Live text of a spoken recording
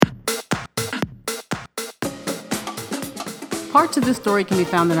Parts of this story can be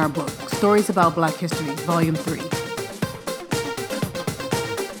found in our book, Stories About Black History, Volume 3.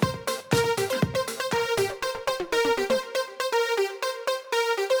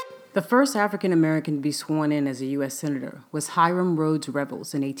 The first African American to be sworn in as a U.S. Senator was Hiram Rhodes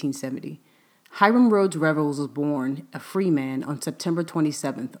Revels in 1870. Hiram Rhodes Revels was born a free man on September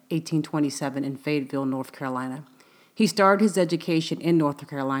 27, 1827, in Fayetteville, North Carolina. He started his education in North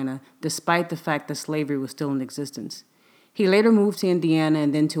Carolina despite the fact that slavery was still in existence. He later moved to Indiana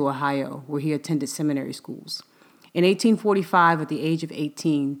and then to Ohio, where he attended seminary schools. In 1845, at the age of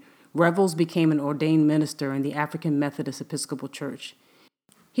 18, Revels became an ordained minister in the African Methodist Episcopal Church.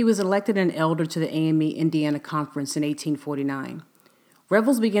 He was elected an elder to the AME Indiana Conference in 1849.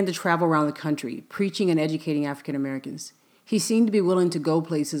 Revels began to travel around the country, preaching and educating African Americans. He seemed to be willing to go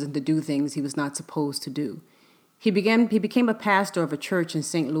places and to do things he was not supposed to do. He became a pastor of a church in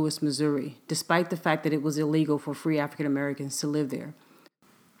St. Louis, Missouri, despite the fact that it was illegal for free African Americans to live there.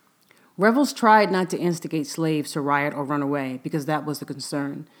 Revels tried not to instigate slaves to riot or run away because that was the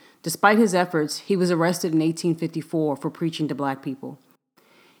concern. Despite his efforts, he was arrested in 1854 for preaching to black people.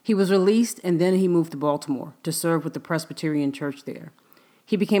 He was released, and then he moved to Baltimore to serve with the Presbyterian Church there.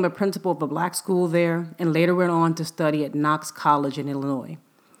 He became a principal of a black school there and later went on to study at Knox College in Illinois.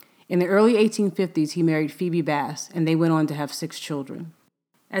 In the early 1850s, he married Phoebe Bass, and they went on to have 6 children.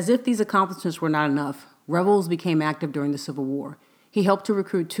 As if these accomplishments were not enough, Revels became active during the Civil War. He helped to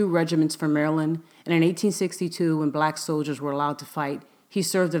recruit 2 regiments from Maryland, and in 1862, when black soldiers were allowed to fight, he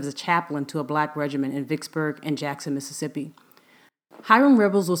served as a chaplain to a black regiment in Vicksburg and Jackson, Mississippi. Hiram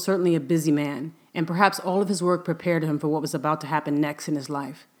Revels was certainly a busy man, and perhaps all of his work prepared him for what was about to happen next in his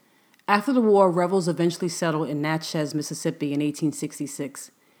life. After the war, Revels eventually settled in Natchez, Mississippi in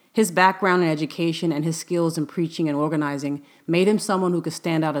 1866. His background in education and his skills in preaching and organizing made him someone who could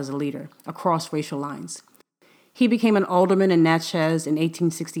stand out as a leader across racial lines. He became an alderman in Natchez in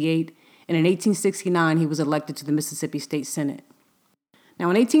 1868, and in 1869 he was elected to the Mississippi State Senate. Now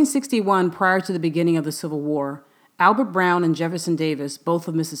in 1861, prior to the beginning of the Civil War, Albert Brown and Jefferson Davis, both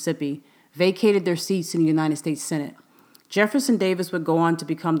of Mississippi, vacated their seats in the United States Senate. Jefferson Davis would go on to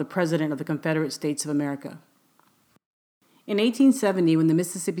become the president of the Confederate States of America. In 1870, when the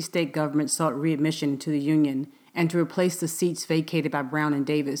Mississippi state government sought readmission to the Union and to replace the seats vacated by Brown and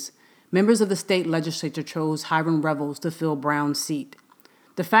Davis, members of the state legislature chose Hiram Revels to fill Brown's seat.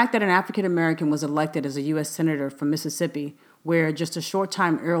 The fact that an African American was elected as a U.S. Senator from Mississippi, where just a short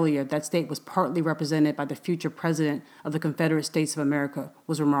time earlier that state was partly represented by the future President of the Confederate States of America,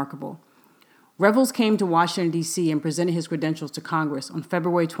 was remarkable. Revels came to Washington, D.C. and presented his credentials to Congress on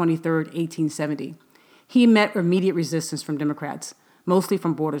February 23, 1870. He met immediate resistance from Democrats, mostly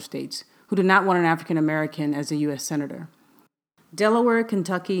from border states, who did not want an African American as a U.S. Senator. Delaware,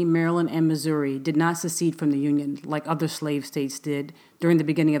 Kentucky, Maryland, and Missouri did not secede from the Union like other slave states did during the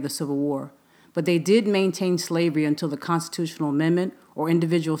beginning of the Civil War, but they did maintain slavery until the constitutional amendment or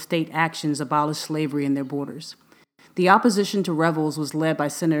individual state actions abolished slavery in their borders. The opposition to Revels was led by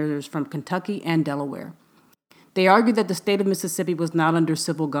senators from Kentucky and Delaware. They argued that the state of Mississippi was not under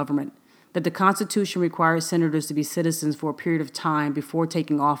civil government, that the Constitution required senators to be citizens for a period of time before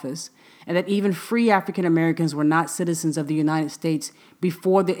taking office, and that even free African Americans were not citizens of the United States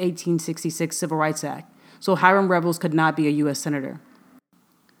before the 1866 Civil Rights Act, so Hiram Revels could not be a U.S. Senator.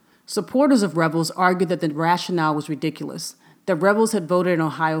 Supporters of Revels argued that the rationale was ridiculous, that Revels had voted in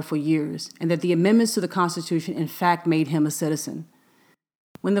Ohio for years, and that the amendments to the Constitution in fact made him a citizen.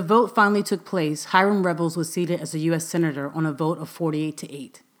 When the vote finally took place, Hiram Revels was seated as a U.S. Senator on a vote of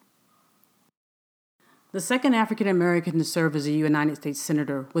 48-8. The second African American to serve as a United States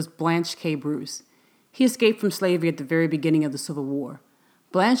Senator was Blanche K. Bruce. He escaped from slavery at the very beginning of the Civil War.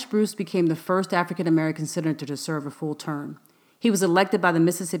 Blanche Bruce became the first African American senator to serve a full term. He was elected by the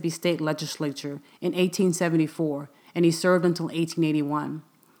Mississippi State Legislature in 1874, and he served until 1881.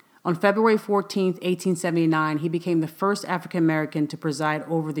 On February 14, 1879, he became the first African American to preside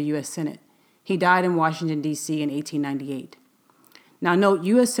over the U.S. Senate. He died in Washington, D.C. in 1898. Now note,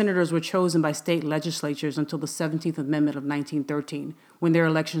 U.S. senators were chosen by state legislatures until the 17th Amendment of 1913, when their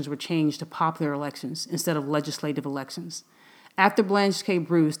elections were changed to popular elections instead of legislative elections. After Blanche K.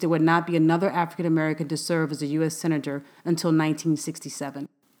 Bruce, there would not be another African American to serve as a U.S. senator until 1967,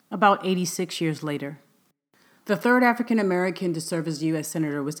 about 86 years later. The third African American to serve as a U.S.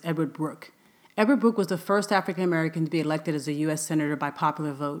 senator was Edward Brooke. Edward Brooke was the first African American to be elected as a U.S. senator by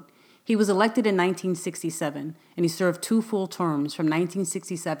popular vote. He was elected in 1967, and he served 2 full terms from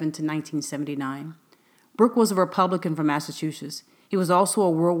 1967 to 1979. Brooke was a Republican from Massachusetts. He was also a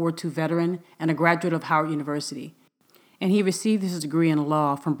World War II veteran and a graduate of Howard University, and he received his degree in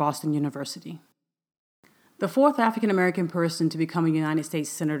law from Boston University. The fourth African American person to become a United States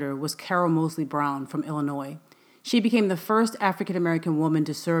Senator was Carol Moseley Brown from Illinois. She became the first African American woman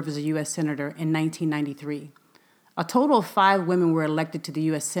to serve as a U.S. Senator in 1993. A total of 5 women were elected to the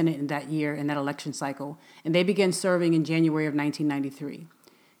U.S. Senate in that year, in that election cycle, and they began serving in January of 1993.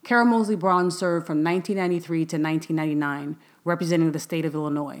 Carol Moseley Brown served from 1993 to 1999, representing the state of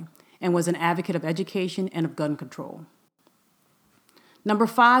Illinois, and was an advocate of education and of gun control. Number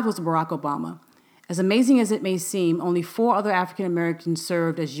 5 was Barack Obama. As amazing as it may seem, only 4 other African Americans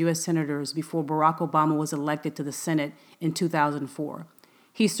served as U.S. Senators before Barack Obama was elected to the Senate in 2004.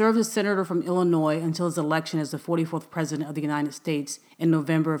 He served as senator from Illinois until his election as the 44th President of the United States in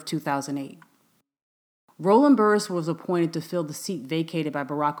November of 2008. Roland Burris was appointed to fill the seat vacated by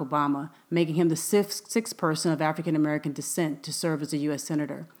Barack Obama, making him the sixth person of African American descent to serve as a U.S.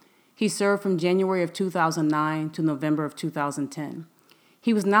 Senator. He served from January of 2009 to November of 2010.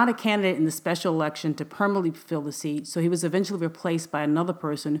 He was not a candidate in the special election to permanently fill the seat, so he was eventually replaced by another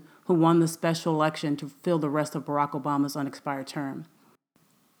person who won the special election to fill the rest of Barack Obama's unexpired term.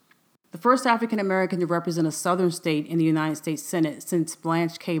 The first African American to represent a southern state in the United States Senate since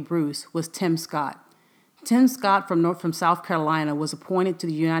Blanche K. Bruce was Tim Scott. Tim Scott from South Carolina was appointed to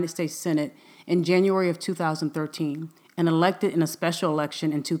the United States Senate in January of 2013 and elected in a special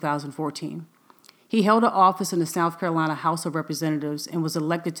election in 2014. He held an office in the South Carolina House of Representatives and was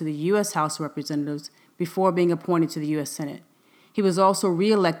elected to the U.S. House of Representatives before being appointed to the U.S. Senate. He was also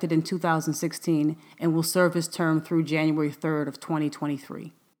re-elected in 2016 and will serve his term through January 3rd of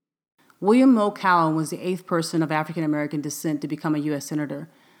 2023. William Moe Cowan was the 8th person of African American descent to become a U.S. Senator.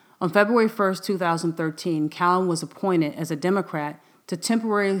 On February 1st, 2013, Cowan was appointed as a Democrat to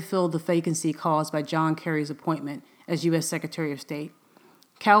temporarily fill the vacancy caused by John Kerry's appointment as U.S. Secretary of State.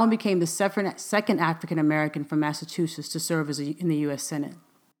 Cowan became the second African American from Massachusetts to serve in the U.S. Senate.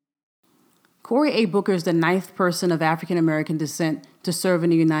 Cory A. Booker is the 9th person of African American descent to serve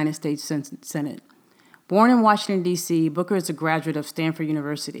in the United States Senate. Born in Washington, D.C., Booker is a graduate of Stanford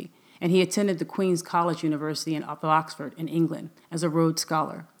University, and he attended the Queen's College University of Oxford in England as a Rhodes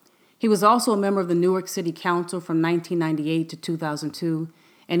Scholar. He was also a member of the Newark City Council from 1998 to 2002,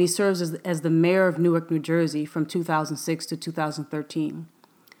 and he serves as the mayor of Newark, New Jersey from 2006 to 2013.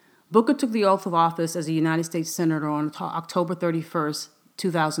 Booker took the oath of office as a United States Senator on October 31st,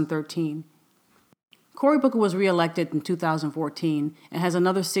 2013. Cory Booker was reelected in 2014 and has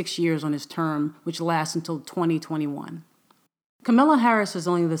another 6 years on his term, which lasts until 2021. Kamala Harris is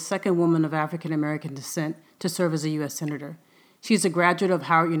only the second woman of African American descent to serve as a U.S. Senator. She is a graduate of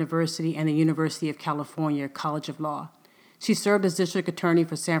Howard University and the University of California College of Law. She served as district attorney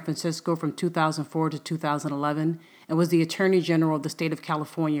for San Francisco from 2004 to 2011 and was the Attorney General of the state of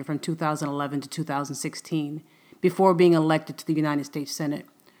California from 2011 to 2016, before being elected to the United States Senate.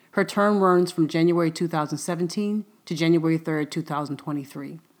 Her term runs from January 2017 to January 3,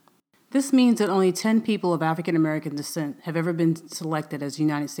 2023. This means that only 10 people of African American descent have ever been selected as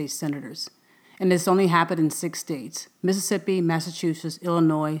United States Senators, and this only happened in 6 states: Mississippi, Massachusetts,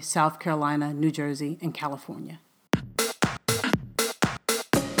 Illinois, South Carolina, New Jersey, and California.